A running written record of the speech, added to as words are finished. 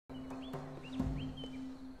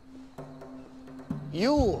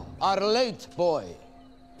You are late, boy.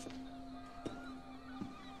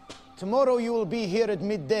 Tomorrow you will be here at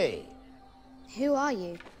midday. Who are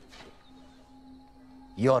you?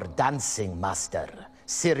 Your dancing master,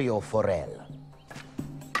 S01.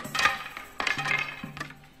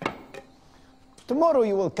 Tomorrow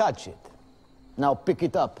you will catch it. Now pick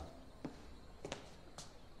it up.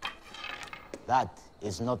 That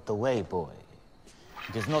is not the way, boy.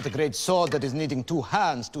 It is not a great sword that is needing 2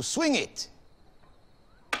 hands to swing it.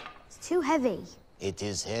 It's too heavy. It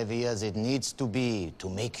is heavy as it needs to be to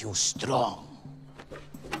make you strong.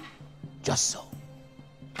 Just so.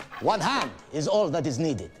 1 hand is all that is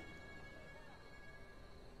needed.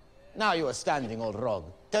 Now you are standing all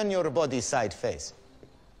wrong. Turn your body side face.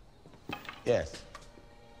 Yes.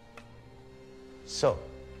 So.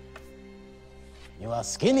 You are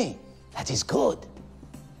skinny. That is good.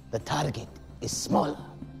 The target is smaller.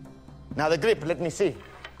 Now the grip, let me see.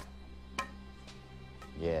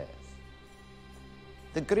 Yes.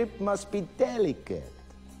 The grip must be delicate.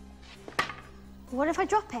 What if I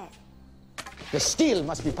drop it? The steel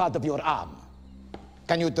must be part of your arm.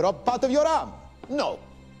 Can you drop part of your arm? No.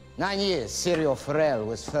 9 years, S01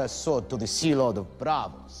 was first sold to the Sea Lord of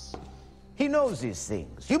Bravos. He knows these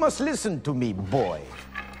things. You must listen to me, boy.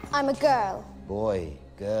 I'm a girl. Boy,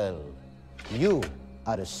 girl, you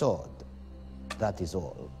are a sword. That is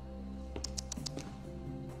all.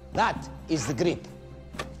 That is the grip.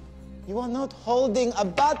 You are not holding a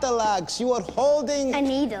battle axe. You are holding... a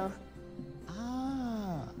needle.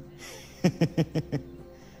 Ah.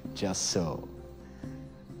 Just so.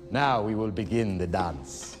 Now we will begin the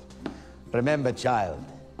dance. Remember, child,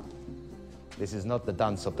 this is not the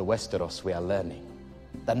dance of the Westeros we are learning.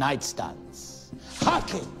 The knight's dance.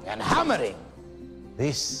 Hacking and hammering.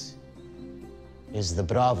 This is the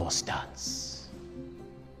Bravos dance.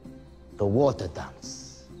 The water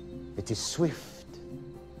dance. It is swift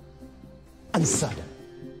and sudden.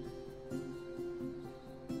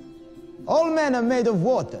 All men are made of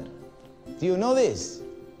water. Do you know this?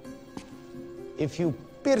 If you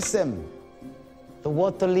pierce them, the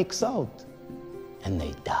water leaks out and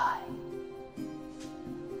they die.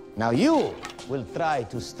 Now you will try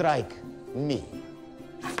to strike me.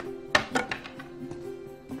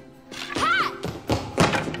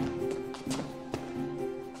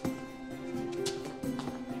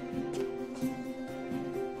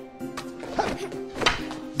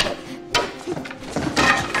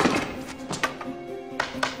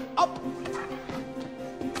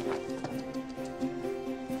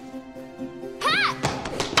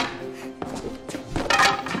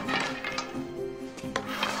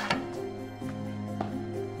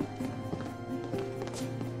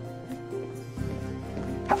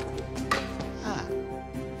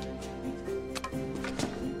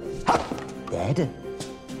 Dead?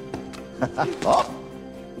 Oh!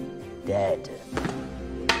 Dead.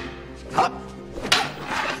 Ha!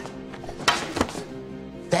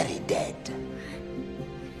 Very dead.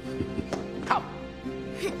 Come.